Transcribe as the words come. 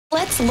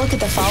Let's look at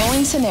the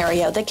following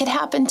scenario that could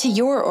happen to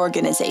your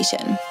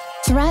organization.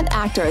 Threat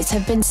actors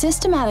have been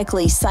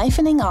systematically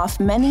siphoning off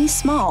many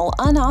small,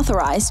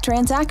 unauthorized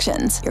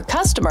transactions. Your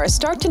customers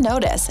start to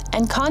notice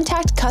and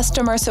contact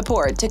customer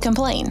support to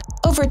complain.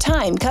 Over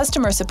time,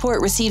 customer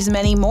support receives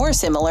many more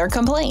similar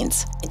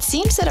complaints. It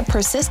seems that a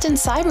persistent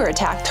cyber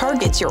attack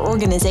targets your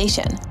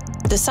organization.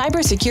 The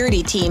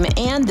cybersecurity team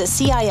and the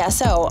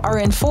CISO are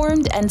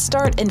informed and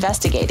start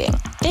investigating.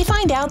 They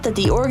find out that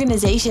the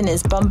organization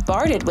is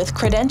bombarded with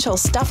credential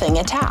stuffing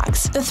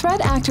attacks. The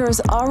threat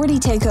actors already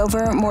take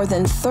over more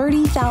than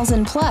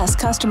 30,000 plus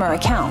customer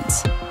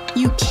accounts.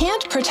 You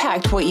can't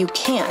protect what you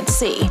can't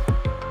see.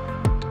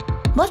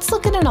 Let's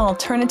look at an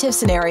alternative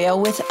scenario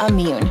with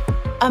Ammune.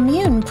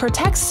 Ammune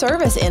protects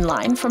service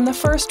inline from the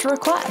first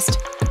request.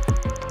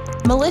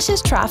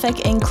 Malicious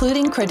traffic,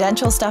 including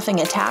credential stuffing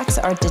attacks,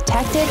 are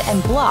detected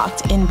and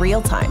blocked in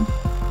real time.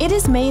 It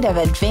is made of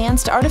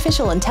advanced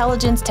artificial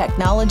intelligence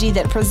technology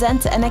that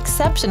presents an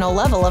exceptional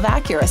level of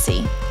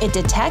accuracy. It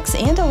detects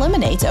and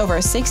eliminates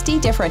over 60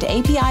 different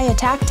API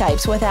attack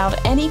types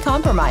without any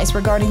compromise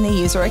regarding the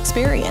user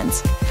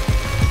experience.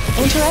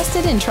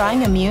 Interested in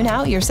trying Ammune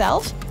out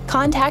yourself?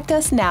 Contact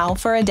us now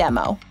for a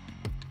demo.